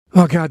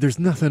Oh, God, there's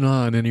nothing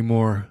on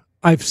anymore.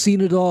 I've seen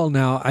it all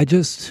now.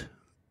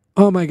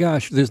 Oh my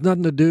gosh, there's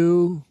nothing to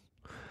do.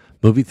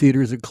 Movie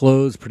theaters are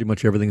closed. Pretty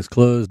much everything's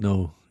closed.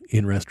 No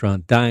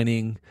in-restaurant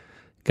dining.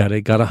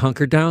 Gotta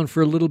hunker down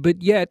for a little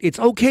bit yet. It's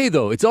okay,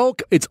 though. It's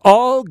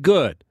all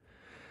good.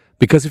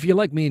 Because if you're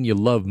like me and you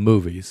love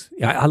movies,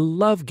 I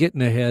love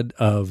getting ahead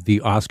of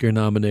the Oscar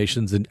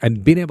nominations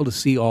and being able to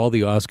see all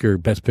the Oscar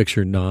Best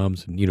Picture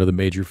noms and the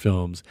major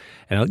films.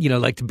 And I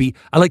like to be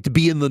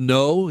in the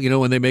know.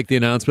 When they make the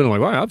announcement, I'm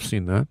like, wow, I've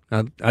seen that.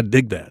 I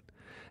dig that.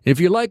 And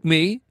if you're like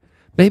me,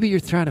 maybe you're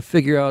trying to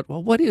figure out,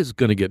 well, what is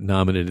going to get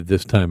nominated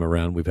this time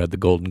around? We've had the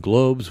Golden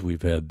Globes,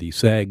 we've had the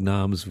SAG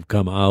noms have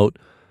come out.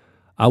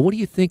 What do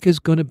you think is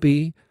going to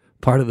be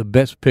part of the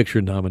Best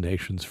Picture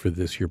nominations for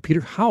this year? Peter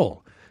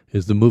Howell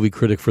is the movie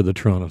critic for the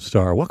Toronto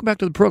Star. Welcome back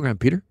to the program,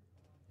 Peter.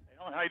 Hey,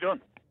 Alan, how you doing?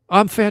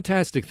 I'm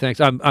fantastic, thanks.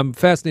 I'm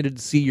fascinated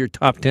to see your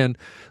top 10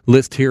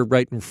 list here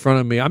right in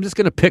front of me. I'm just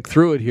going to pick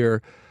through it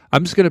here.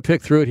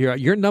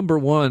 Your number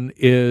one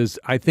is,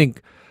 I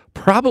think,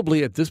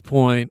 probably at this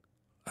point,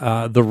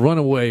 the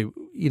runaway,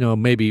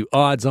 maybe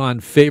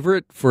odds-on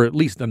favorite for at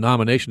least a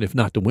nomination, if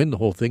not to win the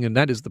whole thing, and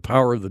that is The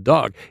Power of the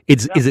Dog.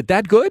 Is it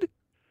that good?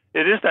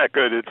 It is that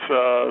good.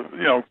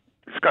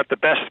 It's got the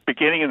best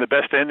beginning and the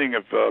best ending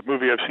of a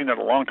movie I've seen in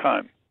a long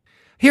time.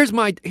 Here's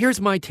my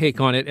take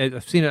on it.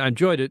 I've seen it. I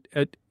enjoyed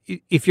it.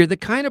 If you're the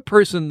kind of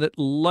person that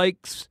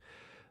likes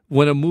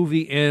when a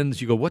movie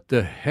ends, you go, "What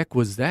the heck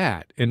was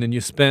that?" And then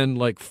you spend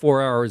like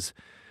 4 hours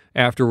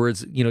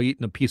afterwards,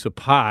 eating a piece of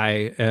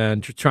pie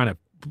and just trying to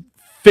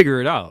figure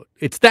it out.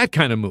 It's that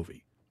kind of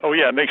movie. Oh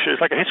yeah,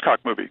 it's like a Hitchcock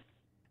movie.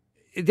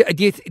 Do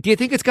you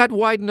think it's got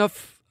wide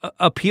enough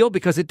appeal,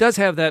 because it does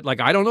have that, like,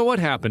 I don't know what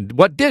happened,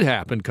 what did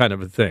happen kind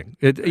of a thing?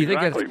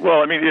 Exactly.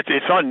 Well, I mean,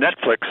 it's on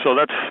Netflix, so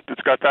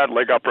it's got that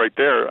leg up right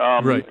there.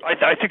 Right.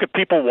 I think if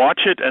people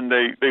watch it and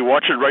they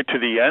watch it right to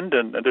the end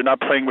and they're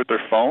not playing with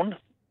their phone,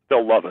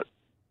 they'll love it.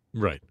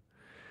 Right.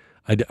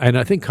 And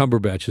I think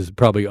Cumberbatch is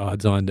probably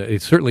odds on to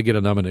certainly get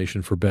a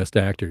nomination for Best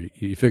Actor.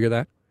 You figure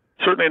that?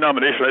 Certainly a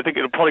nomination. I think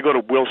it'll probably go to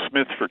Will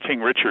Smith for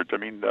King Richard. I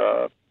mean,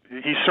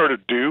 he's sort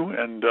of due,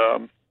 and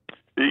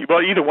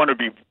either one would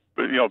be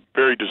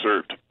very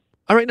deserved.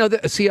 All right, now,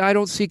 I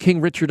don't see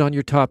King Richard on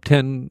your top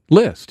 10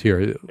 list here.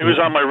 It was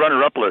on my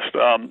runner-up list.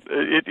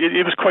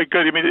 It was quite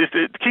good. I mean,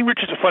 King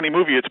Richard's a funny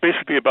movie. It's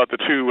basically about the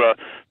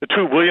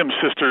two Williams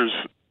sisters,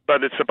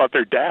 but it's about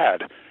their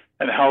dad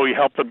and how he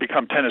helped them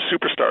become tennis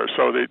superstars.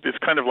 So it's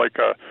kind of like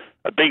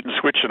a bait and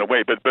switch in a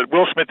way. But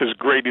Will Smith is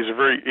great. He's a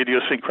very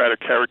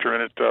idiosyncratic character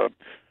in it,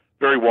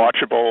 very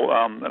watchable,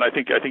 and I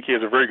think he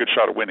has a very good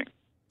shot of winning.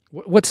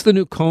 What's the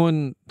new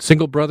Coen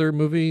single brother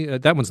movie?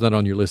 That one's not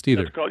on your list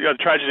either. It's called, The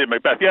Tragedy of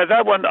Macbeth. Yeah,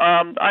 that one.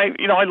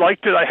 I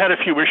liked it. I had a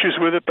few issues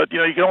with it, but you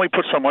can only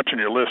put so much on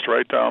your list,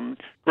 right?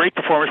 Great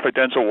performance by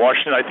Denzel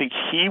Washington. I think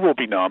he will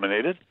be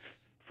nominated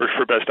for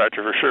Best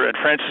Actor for sure. And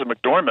Frances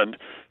McDormand,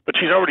 but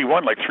she's already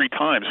won like 3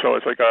 times, so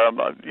it's like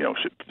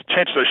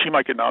chances are she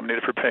might get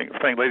nominated for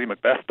playing Lady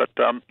Macbeth. But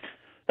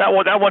that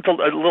one's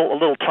a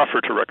little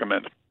tougher to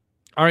recommend.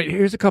 All right,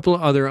 here's a couple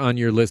of other on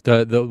your list.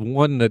 The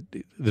one that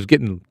is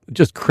getting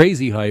just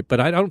crazy hype, but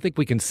I don't think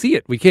we can see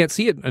it. We can't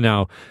see it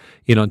now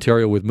in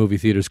Ontario with movie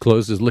theaters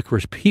closed, is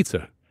Licorice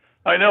Pizza.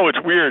 I know, it's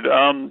weird.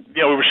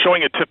 We were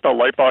showing it Tip Bell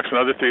Lightbox and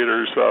other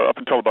theaters up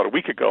until about a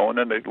week ago, and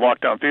then they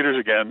locked down theaters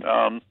again.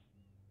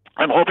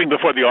 I'm hoping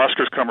before the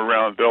Oscars come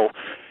around,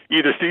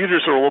 either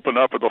theaters will open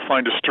up or they'll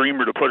find a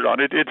streamer to put it on.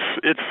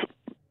 It's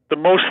the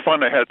most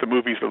fun I had at the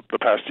movies the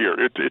past year.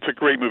 It's a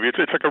great movie. It's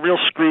like a real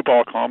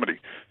screwball comedy.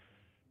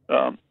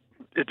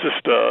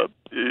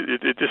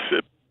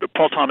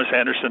 Paul Thomas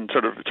Anderson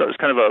it's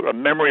kind of a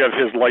memory of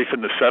his life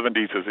in the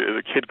 70s as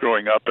a kid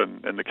growing up,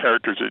 and the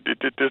characters.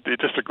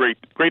 It's just a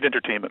great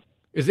entertainment.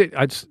 Is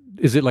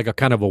it like a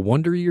kind of a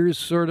Wonder Years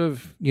sort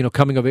of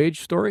coming of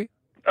age story?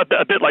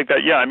 A bit like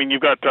that, yeah. I mean,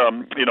 you've got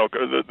the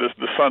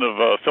son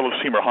of Philip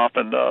Seymour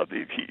Hoffman,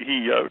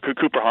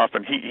 Cooper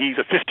Hoffman. He's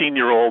a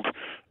 15-year-old,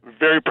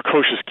 very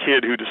precocious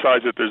kid who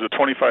decides that there's a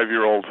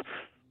 25-year-old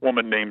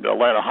woman named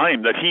Lana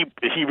Heim that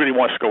he really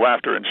wants to go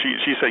after, and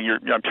she's saying,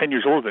 I'm 10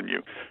 years older than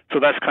you. So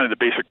that's kind of the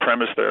basic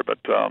premise there. But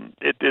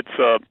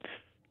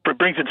it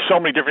brings in so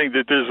many different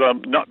things. There's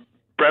not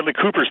Bradley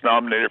Cooper's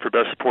nominated for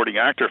Best Supporting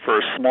Actor for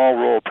a small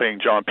role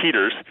playing John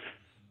Peters,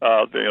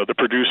 the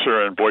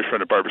producer and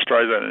boyfriend of Barbra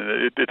Streisand.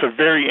 And it's a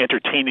very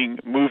entertaining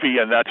movie,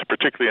 and that's a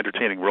particularly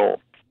entertaining role.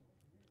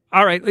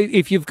 All right,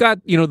 if you've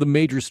got the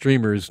major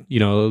streamers,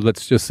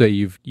 let's just say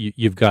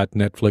you've got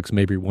Netflix,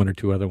 maybe one or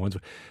two other ones.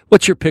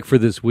 What's your pick for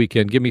this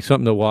weekend? Give me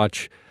something to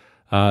watch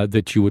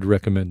that you would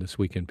recommend this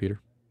weekend,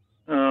 Peter.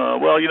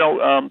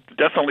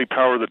 Definitely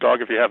Power of the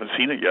Dog if you haven't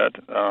seen it yet.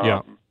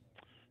 Yeah.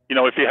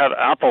 If you have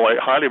Apple, I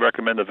highly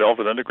recommend the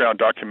Velvet Underground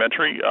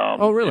documentary.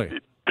 Oh, really?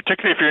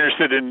 Particularly if you're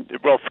interested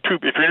if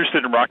you're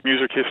interested in rock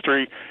music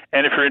history,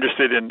 and if you're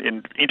interested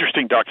in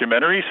interesting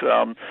documentaries.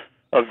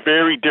 A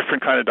very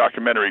different kind of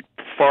documentary,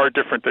 far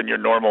different than your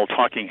normal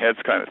Talking Heads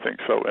kind of thing.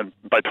 So, and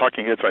by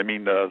Talking Heads, I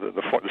mean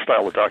the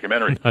style of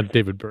documentary. Not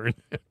David Byrne.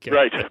 Okay.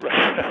 Right.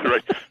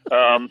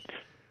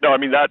 No, I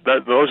mean that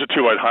those are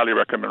two I'd highly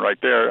recommend right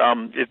there.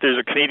 If there's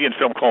a Canadian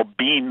film called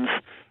Beans,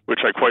 which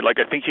I quite like,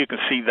 I think you can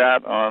see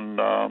that on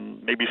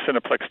maybe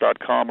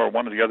Cineplex.com or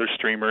one of the other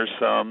streamers.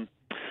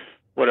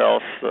 What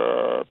else?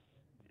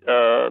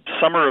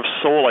 Summer of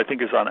Soul, I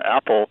think, is on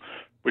Apple,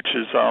 which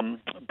is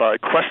by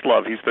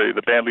Questlove. He's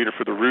the band leader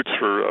for the Roots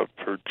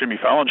for Jimmy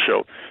Fallon's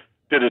show.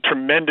 Did a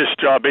tremendous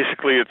job.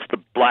 Basically, it's the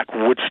Black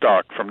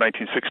Woodstock from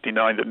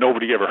 1969 that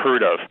nobody ever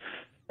heard of,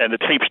 and the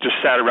tapes just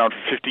sat around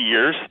for 50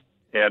 years.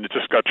 And it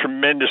just got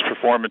tremendous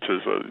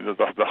performances,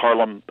 the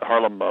Harlem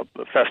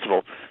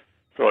Festival.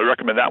 So I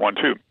recommend that one,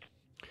 too.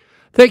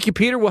 Thank you,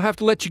 Peter. We'll have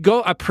to let you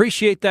go. I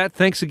appreciate that.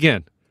 Thanks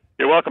again.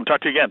 You're welcome. Talk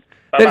to you again.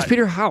 That is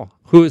Peter Howe,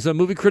 who is a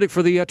movie critic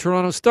for the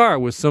Toronto Star,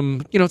 with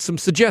some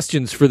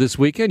suggestions for this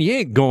weekend. You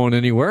ain't going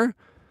anywhere.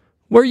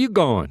 Where are you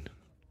going?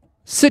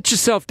 Sit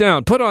yourself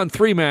down, put on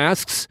 3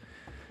 masks,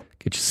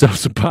 get yourself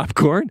some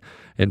popcorn,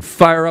 and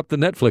fire up the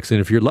Netflix.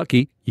 And if you're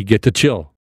lucky, you get to chill.